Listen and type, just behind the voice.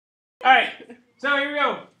All right, so here we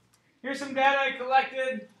go. Here's some data I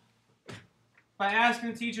collected by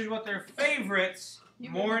asking teachers what their favorites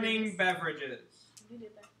morning beverages. You did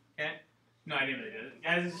that. Okay? No, I didn't really do it.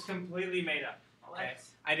 Guys, this is completely made up. Okay?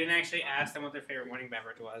 I didn't actually ask them what their favorite morning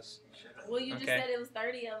beverage was. Well, you just said it was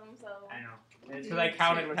 30 of them, so. I know. It's because I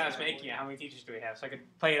counted when I was making it. How many teachers do we have? So I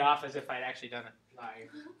could play it off as if I'd actually done it. Lie.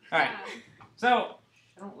 All right. So,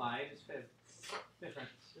 I don't lie. It's different.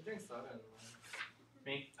 You drink soda in the morning.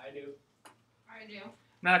 Me? I do. I do. I'm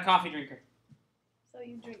not a coffee drinker. So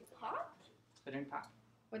you drink pop? I drink pop.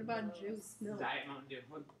 What about juice? Milk? Diet Mountain Dew.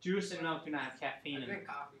 Well, juice and milk do not have caffeine I in drink it.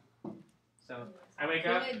 coffee. So I wake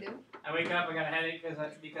What up. do they do? I wake up. I got a headache because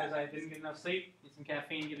I didn't get enough sleep. Get some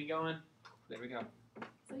caffeine, get me going. There we go.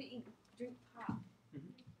 So you drink pop? Mhm.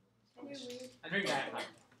 You're weird. I drink diet pop.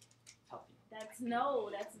 It's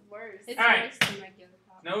healthy. That's worse. It's All right. worse than regular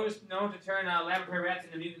pop. Known to turn laboratory rats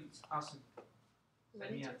into mutants. Awesome. What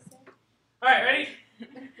did you Yeah. say? All right, ready?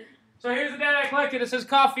 So here's the data I collected. It says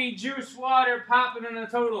coffee, juice, water, pop, and then the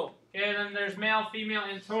total. Okay, and then there's male, female,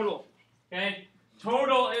 and total. Okay,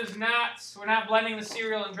 total is not, we're not blending the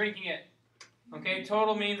cereal and drinking it. Okay,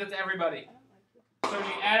 total means it's everybody. So when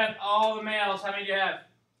you add up all the males, how many do you have?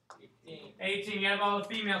 18. You add up all the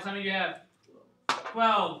females, how many do you have?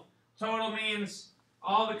 12. Total means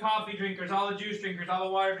all the coffee drinkers, all the juice drinkers, all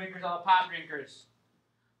the water drinkers, all the pop drinkers.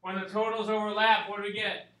 When the totals overlap, what do we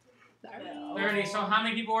get? 30. So how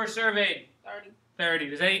many people were surveyed? 30. 30.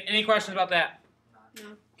 Does any questions about that?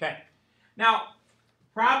 No. Okay. Now,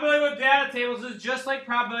 probability with data tables is just like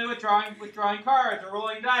probability with drawing cards or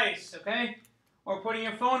rolling dice, okay? Or putting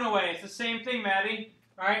your phone away. It's the same thing, Maddie.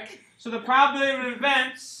 All right? So the probability of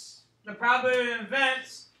events,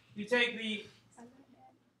 you take the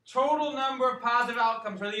total number of positive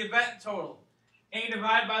outcomes, or the event total, and you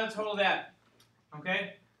divide by the total data.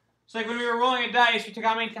 Okay? So like when we were rolling a dice, we took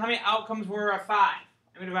how many outcomes were a 5,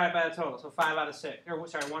 and we divided by the total. So 5 out of 6, or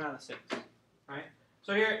sorry, 1 out of 6. All right?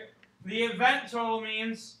 So here, the event total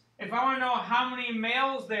means if I want to know how many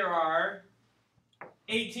males there are,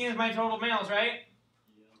 18 is my total males, right?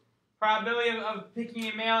 Probability of picking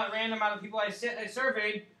a male at random out of the people I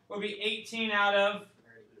surveyed would be 18 out of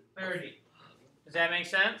 30. Does that make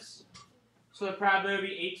sense? So the probability would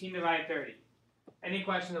be 18 divided 30. Any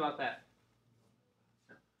questions about that?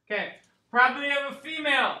 Okay. Probability of a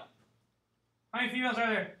female. How many females are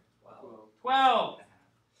there? 12.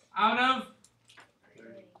 Out of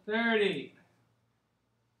 30.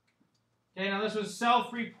 Okay, now this was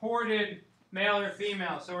self-reported male or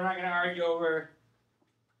female, so we're not going to argue over,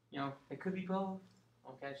 it could be both.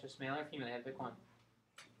 Okay, it's just male or female. They had to pick one.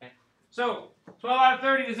 Okay. So, 12 out of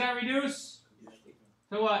 30, does that reduce?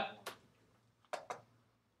 To what?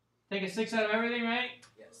 Take a 6 out of everything, right?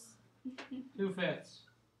 Yes. 2/5.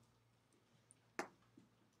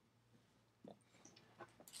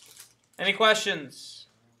 Any questions?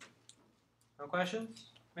 No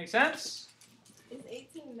questions? Make sense? Is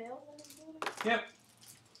 18 males in this building? Yep.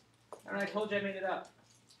 I told you I made it up.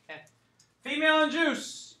 Okay. Female and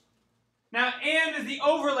juice. Now, and is the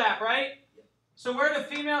overlap, right? So where do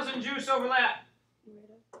females and juice overlap?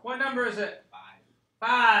 What number is it?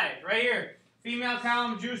 5. Right here. Female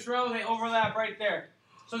column, juice row, they overlap right there.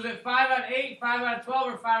 So is it 5 out of 8, 5 out of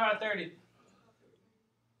 12, or 5 out of 30?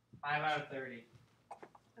 5 out of 30.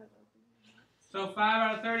 So 5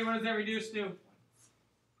 out of 30, what does that reduce to?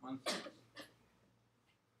 1/6.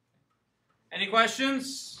 Any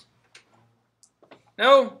questions?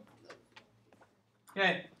 No?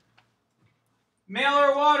 Okay. Male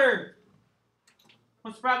or water?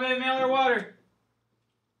 What's the probability of male or water?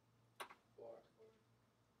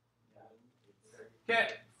 Okay,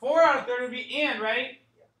 4 out of 30 would be and, right?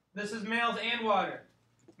 This is males and water.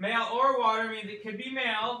 Male or water means it could be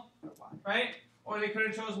male, right? Or they could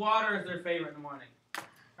have chose water as their favorite in the morning,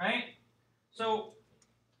 right? So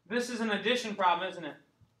this is an addition problem, isn't it?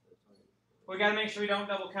 We got to make sure we don't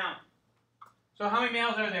double count. So how many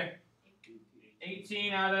males are there?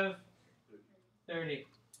 18 out of 30.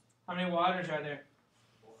 How many waters are there?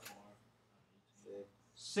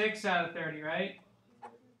 6 out of 30, right?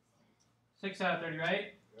 6 out of 30,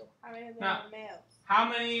 right? How many of them Now, are males? how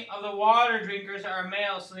many of the water drinkers are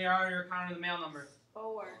males, so they already are counted the male number?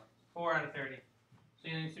 4. 4 out of 30. So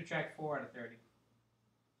you need to subtract 4 out of 30.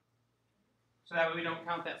 So that way we don't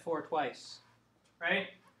count that 4 twice. Right?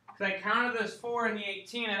 Because I counted this 4 in the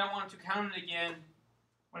 18, I don't want to count it again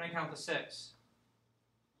when I count the 6.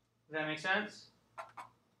 Does that make sense?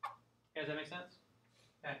 Yeah, does that make sense?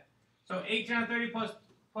 Okay. So 18 out of 30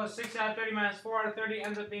 plus 6 out of 30 minus 4 out of 30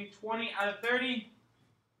 ends up being 20 out of 30.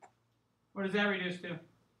 What does that reduce to?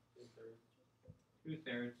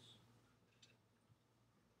 2/3.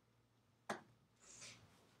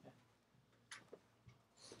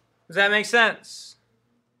 Does that make sense?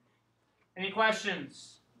 Any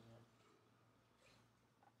questions?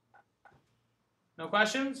 No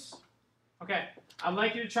questions? Okay. I'd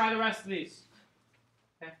like you to try the rest of these.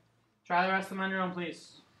 Okay. Try the rest of them on your own,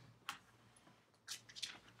 please.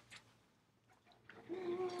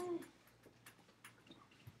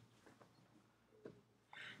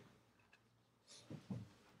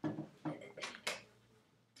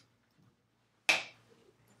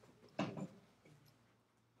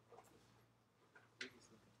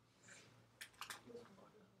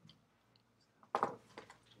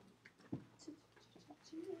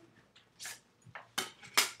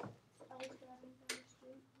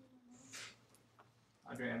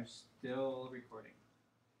 Andre, I'm still recording.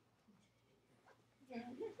 So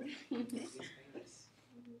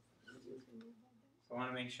I want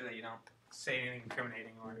to make sure that you don't say anything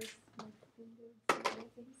incriminating or.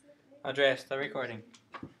 Andre, still recording.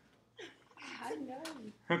 I know.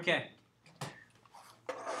 Okay.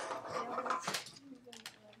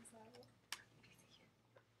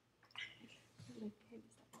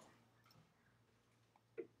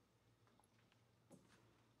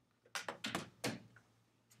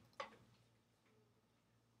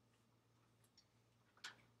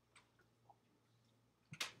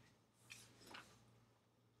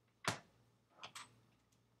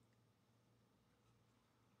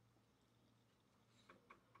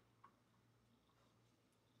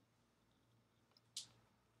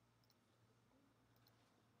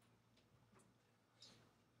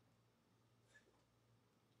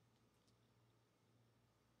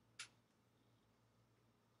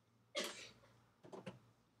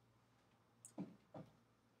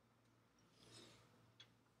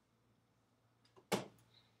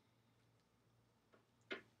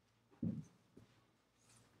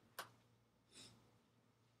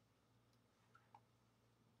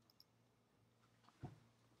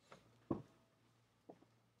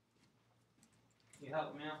 You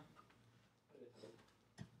help me out?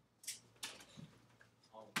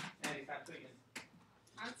 Hey, stop tweeting.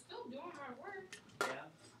 I'm still doing my work. Yeah?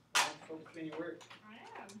 I'm focused on your work. I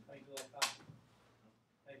am. How many people like coffee?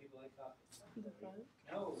 How many people like coffee? The phone?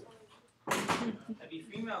 No. That'd be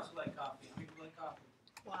females who like coffee. How many people like coffee?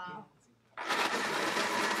 Wow.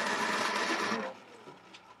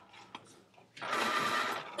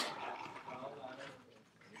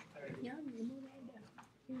 Yeah, you move that down.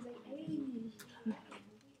 He was like, hey.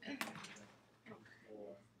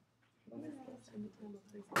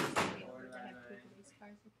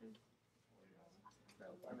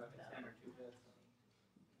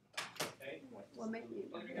 What made you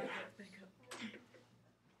back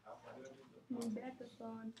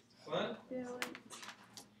on? What? Feel it.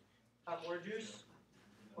 Pop or juice?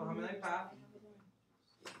 Well, how many like pop?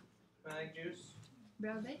 How many like juice?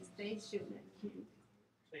 Bro, they stay shooting at you.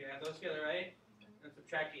 So you add those together, right? And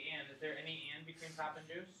subtract the and. Is there any and between pop and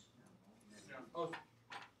juice? No. Oh,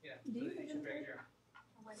 yeah. Do you So have should break any? it down.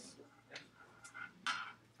 What's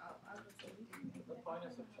the point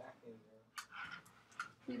of subtracting zero?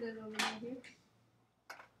 See that over there here?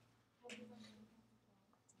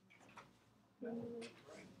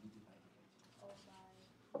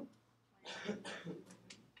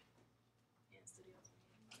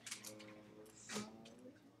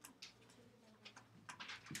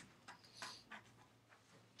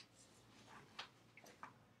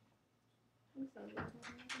 I'm sorry.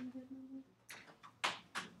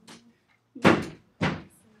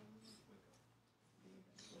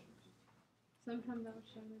 Sometimes I'll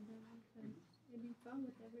shut it down because it'd be fun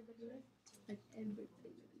with everybody there. Like everybody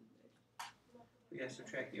there. We gotta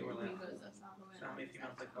subtract the overlap. Because that's all the way So how many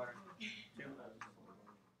females like water? 2.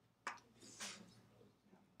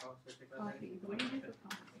 Oh, so take that Coffee. out. What do you do for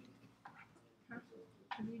coffee? Huh?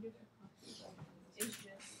 What do you do for coffee? It's just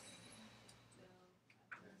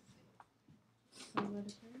so let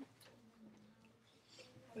it turn.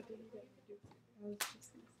 What did you guys do? I was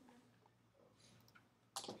just gonna say.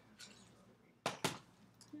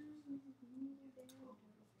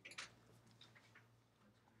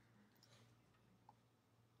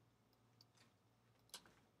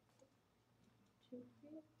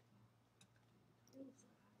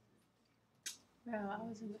 Bro, I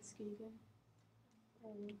was in Muskegon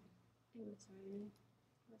and it was raining.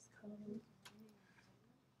 It was cold.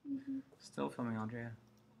 Still filming, Andrea.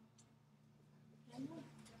 I know.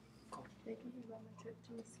 Taking me on my trip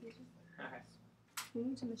to Muskegon. Nice. We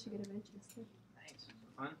went to Michigan Adventures too. Nice.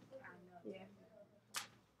 Fun? Yeah.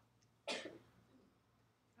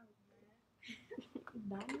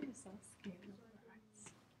 Donnie was so scared of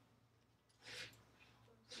rats.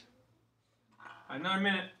 Another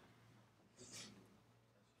minute.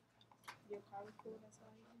 Your car was cool, that's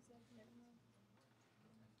all you said?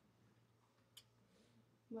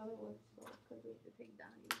 Well, it was because we had to take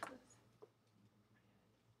Donnie with us.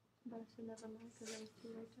 But I should never mind because I was too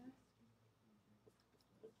late to ask.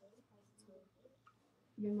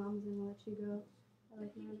 Your mom's gonna let you go at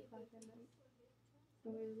like 9 o'clock at night.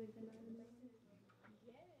 So we was like the 9 in the morning.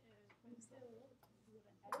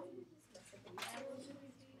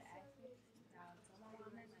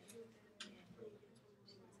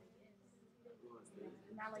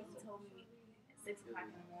 Not like you told me at 6 o'clock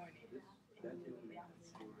in the morning. And you were down the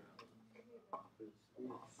street.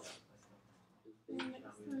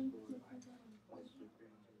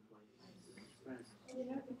 You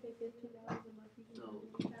have to pay $15 a month. You can do it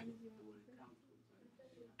as many times as you want.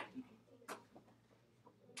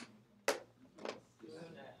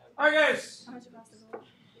 Alright, guys. How much it costs to go?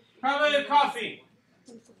 Probably coffee.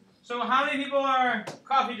 So how many people are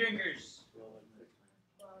coffee drinkers?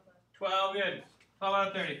 12, good. 12 out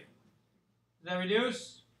of 30. Does that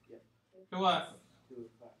reduce? To what?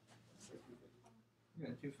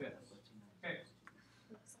 Yeah, 2/5. Okay.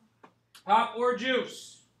 Pop or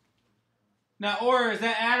juice? Now, or is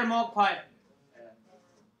that add or multiply?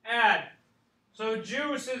 Add. So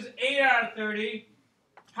juice is 8 out of 30.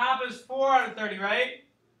 Pop is 4 out of 30, right?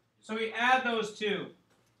 So we add those two.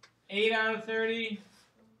 8 out of 30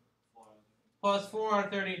 plus 4 out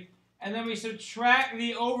of 30. And then we subtract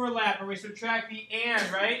the overlap, or we subtract the and,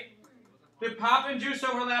 right? Did pop and juice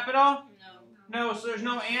overlap at all? No, so there's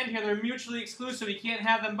no and here. They're mutually exclusive. You can't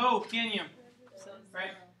have them both, can you?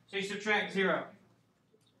 Right? So you subtract 0.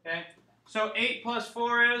 Okay? So 8 plus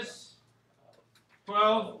 4 is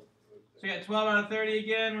 12. So you got 12 out of 30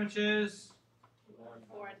 again, which is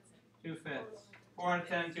 2/5. 4 out of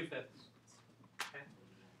 10, 2/5. Okay.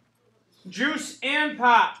 Juice and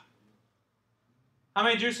pop. How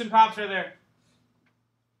many juice and pops are there?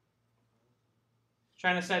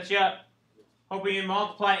 Trying to set you up. Hoping you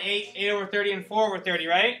multiply 8 over 30, and 4 over 30,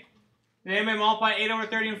 right? Did anybody multiply 8 over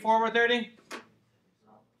 30 and 4 over 30?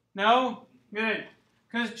 No? Good.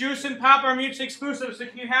 Because juice and pop are mutually exclusive, so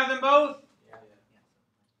can you have them both?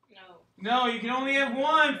 No, you can only have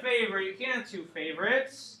one favorite. You can't have two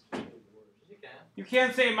favorites. You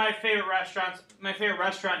can't say my favorite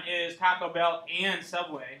restaurant is Taco Bell and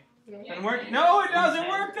Subway. Doesn't work? No, it doesn't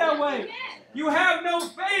work that way. You have no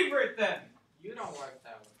favorite then. You don't work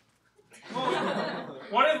that way. Well,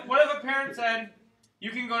 what if a parent said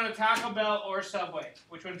you can go to Taco Bell or Subway?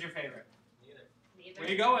 Which one's your favorite? Neither. Where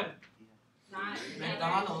are you going?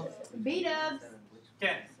 McDonald's. B-dubs.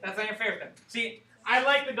 Okay, that's not your favorite then. See, I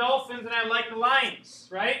like the Dolphins and I like the Lions,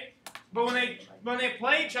 right? But when they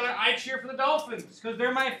play each other, I cheer for the Dolphins because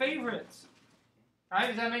they're my favorites. Right?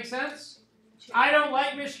 Does that make sense? I don't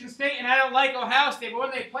like Michigan State and I don't like Ohio State, but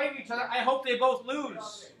when they play each other, I hope they both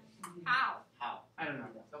lose. How? I don't know.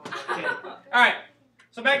 Okay. All right.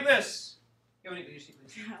 So back to this.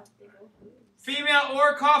 Female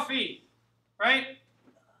or coffee, right?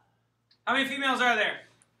 How many females are there?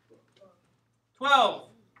 12.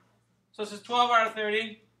 So this is 12 out of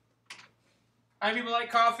 30. How many people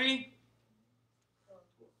like coffee?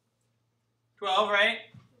 12, right?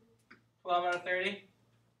 12 out of 30.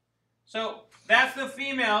 So that's the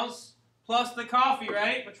females plus the coffee,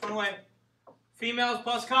 right? Which one way? Females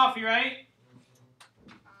plus coffee, right?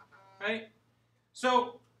 Right?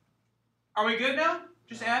 So, are we good now?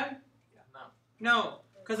 Just add? No,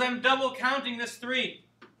 because I'm double counting this 3.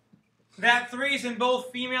 That 3 is in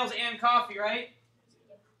both females and coffee, right?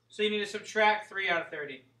 So you need to subtract 3 out of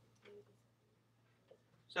 30.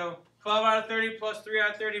 So 12 out of 30 plus 3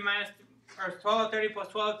 out of 30 minus, or 12 out of 30 plus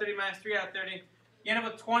 12 out of 30 minus 3 out of 30. You end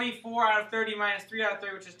up with 24 out of 30 minus 3 out of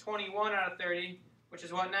 30, which is 21 out of 30, which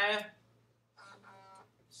is what, Naya?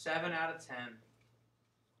 7 out of 10.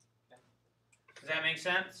 Does that make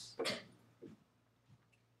sense?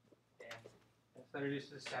 Yeah. That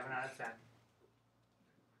reduces to 7 out of 10.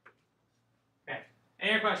 Okay.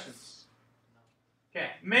 Any other questions?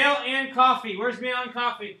 Okay. Mail and coffee. Where's mail and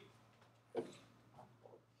coffee?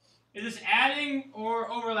 Is this adding or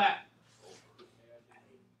overlap?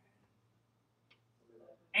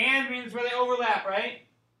 And means where they overlap, right?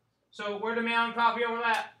 So where do mail and coffee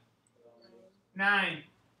overlap? 9.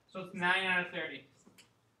 So it's 9 out of 30.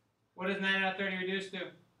 What does 9 out of 30 reduce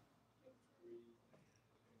to?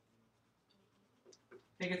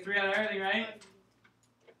 Take a 3 out of everything, right?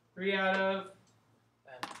 3 out of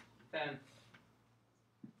 10.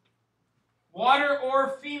 Water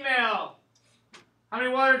or female? How many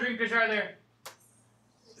water drinkers are there?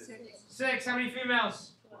 6. How many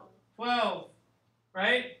females? 12.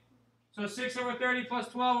 Right? So 6 over 30 plus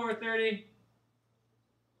 12 over 30.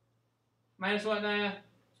 Minus what, Naya?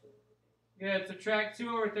 Good. Subtract 2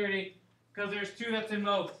 over 30. Because there's 2 that's in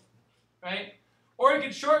both. Right? Or you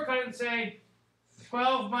could shortcut it and say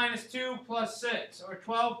 12 minus 2 plus 6, or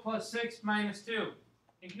 12 plus 6 minus 2.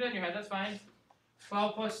 You can do it in your head, that's fine.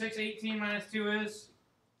 12 plus 6, 18 minus 2 is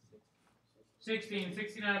 16.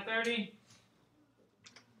 16 out of 30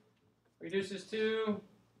 reduces to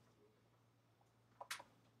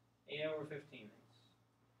 8 over 15.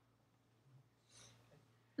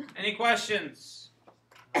 Any questions?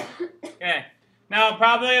 Okay. Now,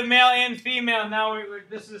 probability of male and female. Now,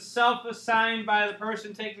 this is self-assigned by the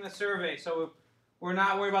person taking the survey, so we're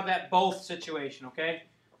not worried about that both situation, okay?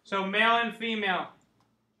 So, male and female,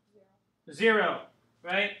 0,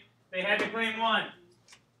 right? They had to claim 1.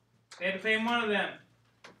 They had to claim one of them.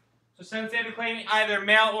 So, since they had to claim either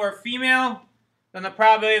male or female, then the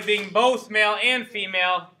probability of being both male and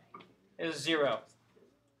female is 0.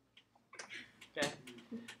 Okay.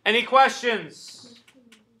 Any questions?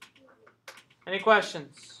 Any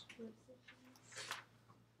questions?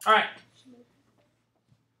 All right.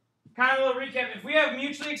 Kind of a little recap. If we have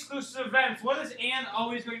mutually exclusive events, what is and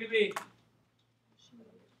always going to be?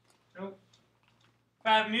 Nope. If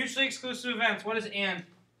I have mutually exclusive events, what is and?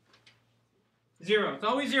 0. It's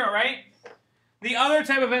always 0, right? The other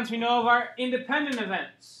type of events we know of are independent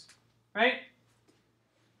events, right?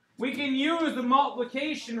 We can use the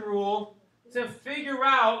multiplication rule to figure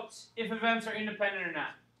out if events are independent or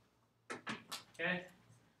not. Okay?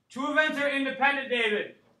 2 events are independent,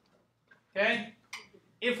 David. Okay?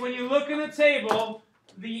 If when you look in the table,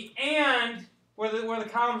 the and, where the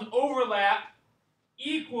columns overlap,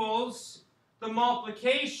 equals the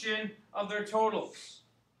multiplication of their totals.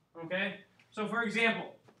 Okay? So for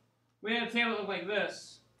example, we had a table that looked like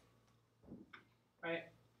this. Right?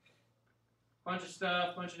 Bunch of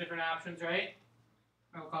stuff, bunch of different options, right?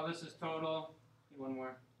 I'll call this as total. One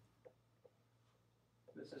more.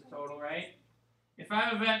 This is total, right? If I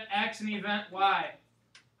have event X and event Y.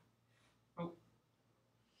 Oh,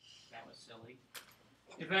 that was silly.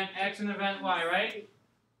 Event X and event Y, right?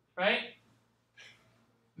 Right?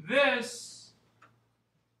 This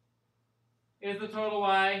is the total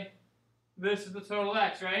Y. This is the total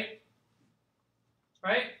X, right?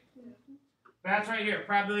 Right? That's right here.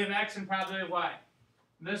 Probability of X and probability of Y.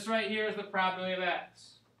 This right here is the probability of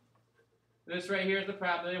X. This right here is the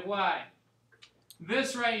probability of Y.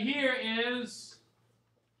 This right here is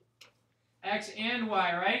X and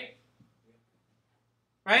Y, right?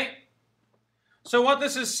 Right? So what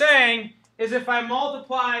this is saying is if I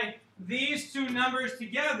multiply these 2 numbers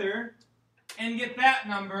together and get that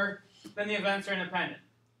number, then the events are independent.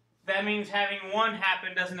 That means having one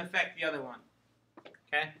happen doesn't affect the other one.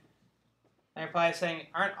 Okay? I reply saying,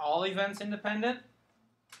 aren't all events independent?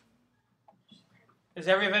 Is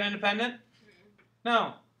every event independent?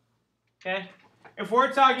 No. Okay? If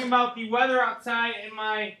we're talking about the weather outside and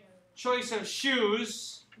my choice of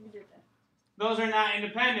shoes, those are not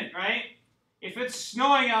independent, right? If it's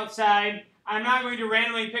snowing outside, I'm not going to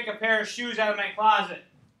randomly pick a pair of shoes out of my closet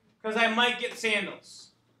because I might get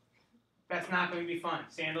sandals. That's not going to be fun.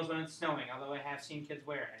 Sandals when it's snowing, although I have seen kids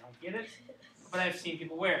wear it. I don't get it, but I've seen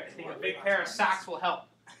people wear it. I think a big pair of socks will help.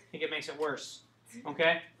 I think it makes it worse.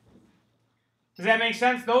 Okay? Does that make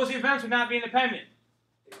sense? Those events would not be independent.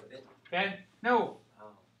 Okay? No. I'm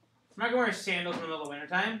not going to wear sandals in the middle of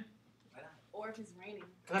wintertime. Or if it's raining.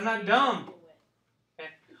 Because I'm not dumb. Okay?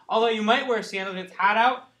 Although you might wear sandals if it's hot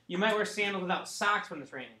out, you might wear sandals without socks when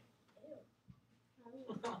it's raining.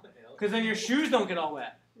 Because then your shoes don't get all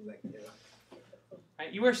wet.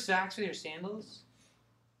 Right? You wear socks with your sandals?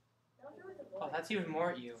 Oh, that's even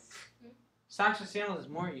more at you. Socks with sandals is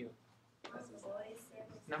more at you.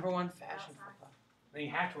 Number 1 fashion football. Then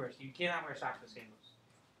you have to wear. You cannot wear socks with sandals.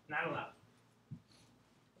 Not allowed.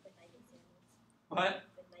 What?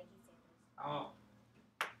 Oh.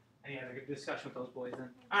 I need to have a good discussion with those boys then.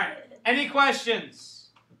 All right. Any questions?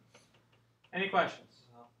 Any questions?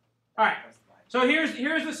 All right. So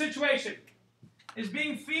here's the situation. Is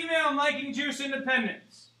being female and liking juice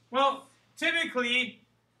independence? Well, typically,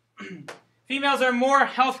 females are more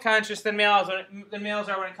health conscious than males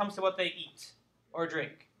are when it comes to what they eat or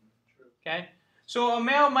drink. Okay? So a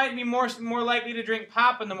male might be more likely to drink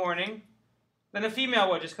pop in the morning than a female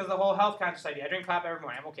would, just because of the whole health conscious idea. I drink pop every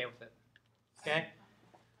morning. I'm okay with it. Okay?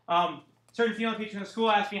 Certain female teachers in the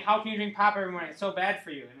school asked me, how can you drink pop every morning? It's so bad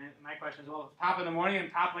for you. And my question is, well, pop in the morning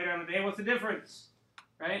and pop later in the day, what's the difference?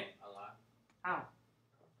 Right? A lot. How?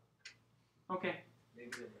 Okay.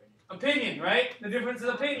 Maybe Opinion, right? The difference is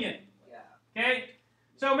opinion. Yeah. Okay?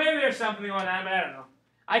 So maybe there's something going on, but I don't know.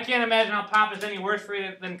 I can't imagine how pop is any worse for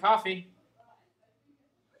you than coffee.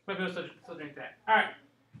 But people still drink that. Alright.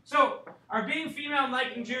 So, are being female and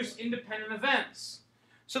liking juice independent events?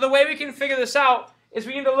 So the way we can figure this out is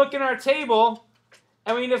we need to look in our table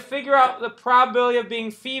And we need to figure out the probability of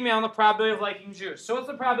being female and the probability of liking juice. So what's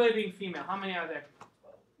the probability of being female? How many are there?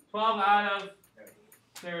 12 out of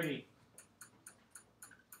 30.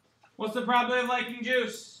 What's the probability of liking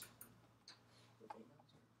juice?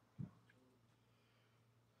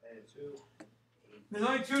 2. There's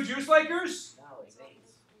only 2 juice likers? No, it's 8.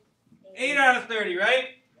 8 out of 30, right?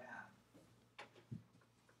 Yeah.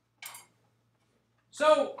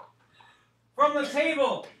 So, from the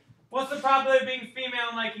table, what's the probability of being female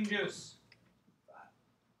and liking juice? 5.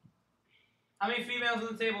 How many females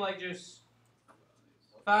on the table like juice?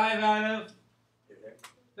 5 out of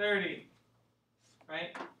 30.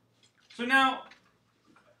 Right? So now,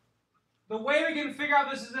 the way we can figure out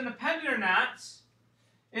this is independent or not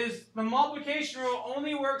is the multiplication rule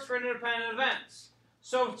only works for independent events.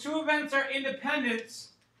 So if 2 events are independent,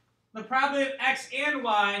 the probability of x and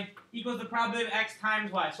y equals the probability of x times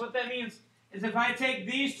y. So what that means is if I take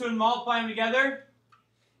these 2 and multiply them together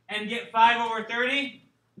and get 5 over 30,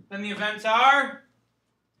 then the events are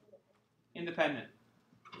independent.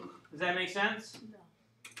 Does that make sense?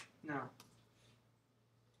 No. No.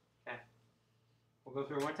 Okay. We'll go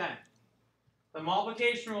through it one more time. The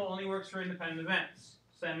multiplication rule only works for independent events.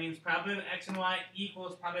 So that means probability of x and y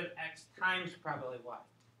equals probability of x times probability of y.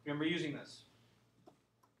 Remember using this?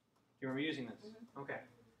 You remember using this? Mm-hmm. Okay.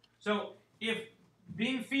 So if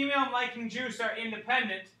being female and liking juice are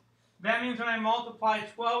independent, that means when I multiply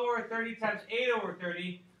 12 over 30 times 8 over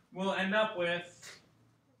 30, we'll end up with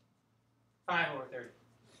 5 over 30.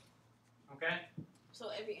 Okay? So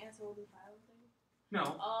every answer will be 5 over 30?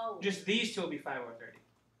 No. Oh. Just these 2 will be 5 over 30.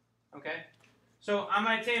 Okay? So on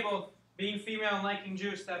my table, being female and liking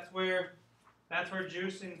juice, that's where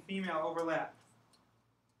juice and female overlap.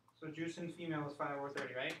 So juice and female is 5 over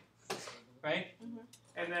 30, right? Right? Mm-hmm.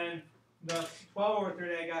 And then the 12 over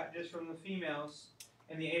 30 I got just from the females,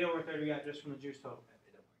 and the 8 over 30 I got just from the juice total.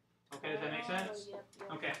 Okay, does that make sense? Yep,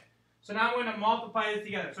 yep. Okay. So now I'm going to multiply these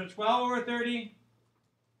together. So 12 over 30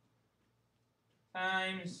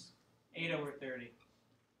 times 8 over 30.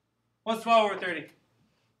 What's 12 over 30?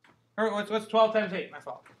 Or what's 12 times 8? My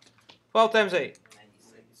fault. 12 times 8.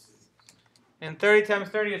 96. And 30 times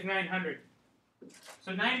 30 is 900.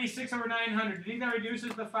 So 96 over 900. Do you think that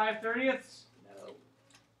reduces to 5/30ths? No.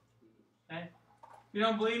 Okay. If you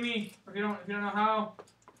don't believe me, or if you don't know how,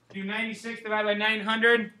 do 96 divided by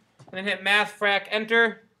 900, and then hit math frac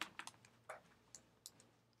enter.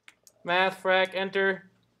 Math frac enter.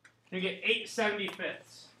 And you get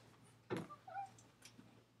 8/75ths.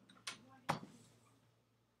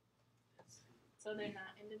 So they're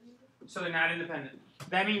not independent? So they're not independent.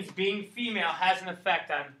 That means being female has an effect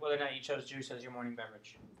on whether or not you chose juice as your morning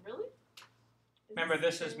beverage. Really? Remember,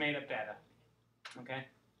 this is made up data. Okay?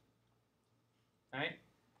 Alright?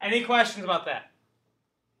 Any questions about that?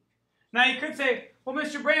 Now you could say, well,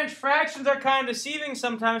 Mr. Branch, fractions are kind of deceiving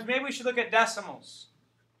sometimes. Maybe we should look at decimals.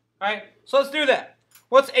 Alright? So let's do that.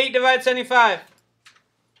 What's 8 divided 75?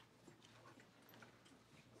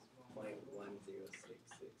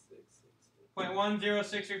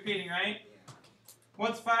 0.106 repeating, right? Yeah.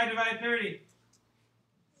 What's 5 divided 30?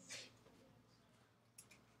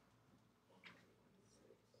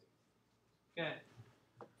 Okay.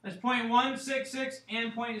 There's 0.166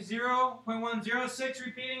 and 0.106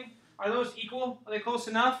 repeating. Are those equal? Are they close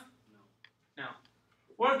enough? No.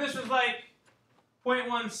 What if this was like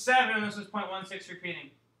 0.17 and this was 0.16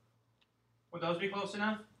 repeating? Would those be close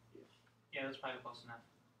enough? Yeah, that's probably close enough.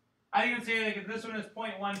 I think I'd say like if this one is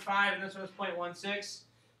 0.15 and this one is 0.16,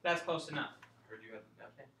 that's close enough. I heard you had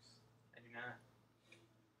nothing. I do not.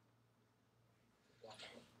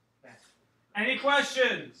 Any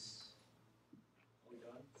questions? We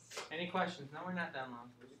done? Any questions? No, we're not done long.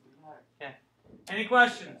 Okay. Any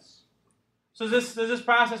questions? So does this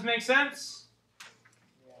process make sense?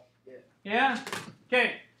 Yeah. Yeah?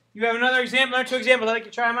 Okay. You have another example, another 2 examples. I'd like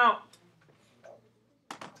to try them out.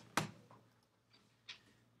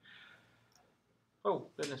 Oh,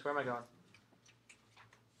 goodness, where am I going?